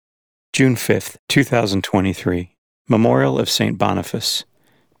June 5th, 2023. Memorial of St. Boniface,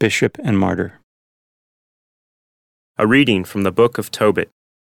 Bishop and Martyr. A reading from the book of Tobit.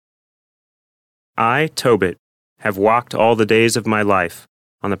 I, Tobit, have walked all the days of my life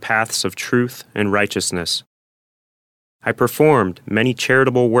on the paths of truth and righteousness. I performed many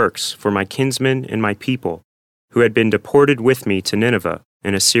charitable works for my kinsmen and my people, who had been deported with me to Nineveh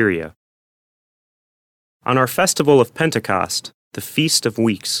in Assyria. On our festival of Pentecost, the Feast of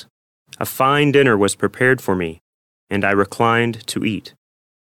Weeks, a fine dinner was prepared for me, and I reclined to eat.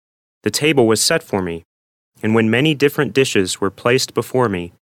 The table was set for me, and when many different dishes were placed before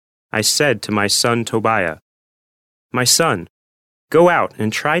me, I said to my son Tobiah, "My son, go out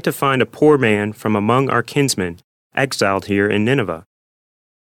and try to find a poor man from among our kinsmen exiled here in Nineveh.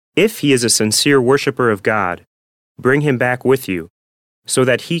 If he is a sincere worshiper of God, bring him back with you, so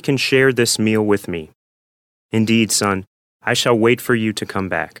that he can share this meal with me. Indeed, son, I shall wait for you to come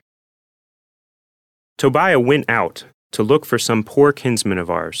back." Tobiah went out to look for some poor kinsman of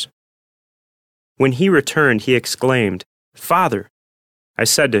ours. When he returned, he exclaimed, "Father!" I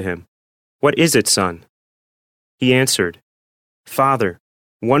said to him, "What is it, son?" He answered, "Father,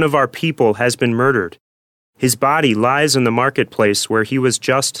 one of our people has been murdered. His body lies in the marketplace where he was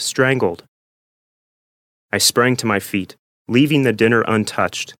just strangled." I sprang to my feet, leaving the dinner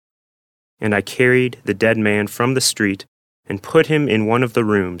untouched, and I carried the dead man from the street and put him in one of the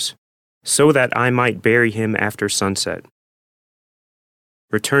rooms, so that I might bury him after sunset.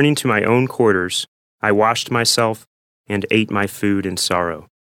 Returning to my own quarters, I washed myself and ate my food in sorrow.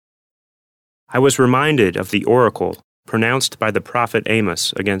 I was reminded of the oracle pronounced by the prophet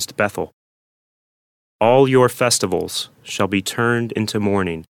Amos against Bethel. "All your festivals shall be turned into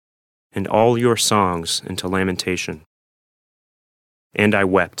mourning, and all your songs into lamentation." And I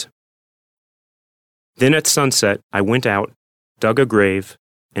wept. Then at sunset I went out, dug a grave,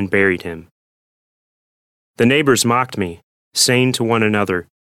 and buried him. The neighbors mocked me, saying to one another,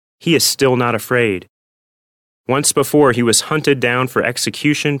 "He is still not afraid." Once before he was hunted down for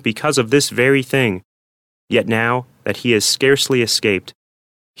execution because of this very thing, yet now that he has scarcely escaped,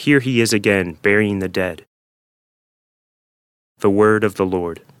 here he is again burying the dead. The word of the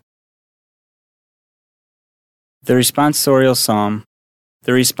Lord. The responsorial psalm.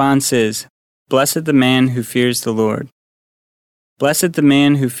 The response is, "Blessed the man who fears the Lord." Blessed the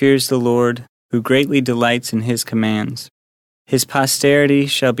man who fears the Lord, who greatly delights in his commands. His posterity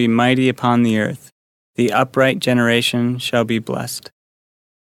shall be mighty upon the earth. The upright generation shall be blessed.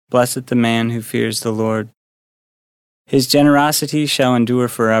 Blessed the man who fears the Lord. His generosity shall endure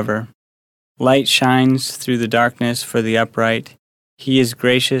forever. Light shines through the darkness for the upright. He is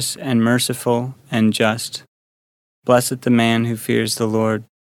gracious and merciful and just. Blessed the man who fears the Lord.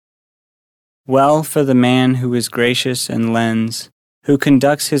 Well for the man who is gracious and lends, who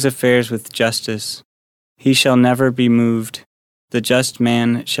conducts his affairs with justice. He shall never be moved. The just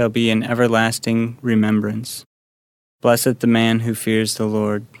man shall be in everlasting remembrance. Blessed the man who fears the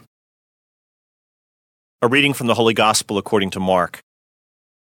Lord. A reading from the Holy Gospel according to Mark.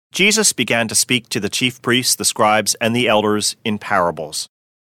 Jesus began to speak to the chief priests, the scribes, and the elders in parables.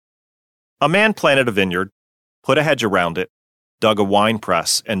 A man planted a vineyard, put a hedge around it, dug a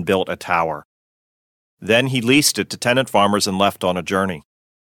winepress, and built a tower. Then he leased it to tenant farmers and left on a journey.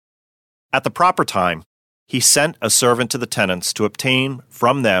 At the proper time, he sent a servant to the tenants to obtain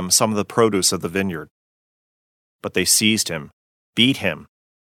from them some of the produce of the vineyard. But they seized him, beat him,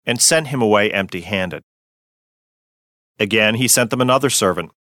 and sent him away empty-handed. Again he sent them another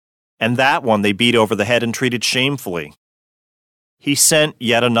servant, and that one they beat over the head and treated shamefully. He sent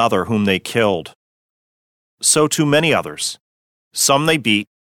yet another whom they killed. So too many others. Some they beat,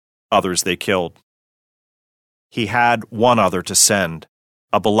 others they killed. He had one other to send,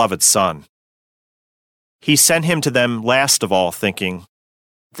 a beloved son. He sent him to them last of all, thinking,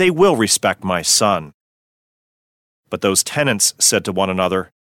 "They will respect my son." But those tenants said to one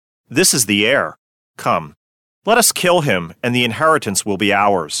another, "This is the heir. Come, let us kill him, and the inheritance will be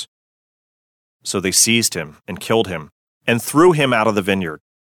ours." So they seized him and killed him, and threw him out of the vineyard.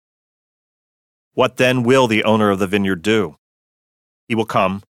 What then will the owner of the vineyard do? He will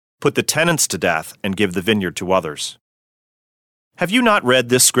come, put the tenants to death, and give the vineyard to others. Have you not read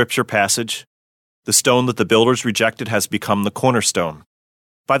this scripture passage? The stone that the builders rejected has become the cornerstone.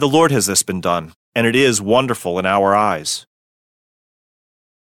 By the Lord has this been done, and it is wonderful in our eyes.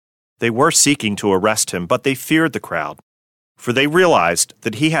 They were seeking to arrest him, but they feared the crowd, for they realized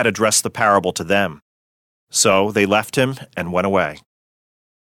that he had addressed the parable to them. So they left him and went away.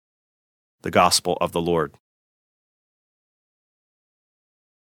 The Gospel of the Lord.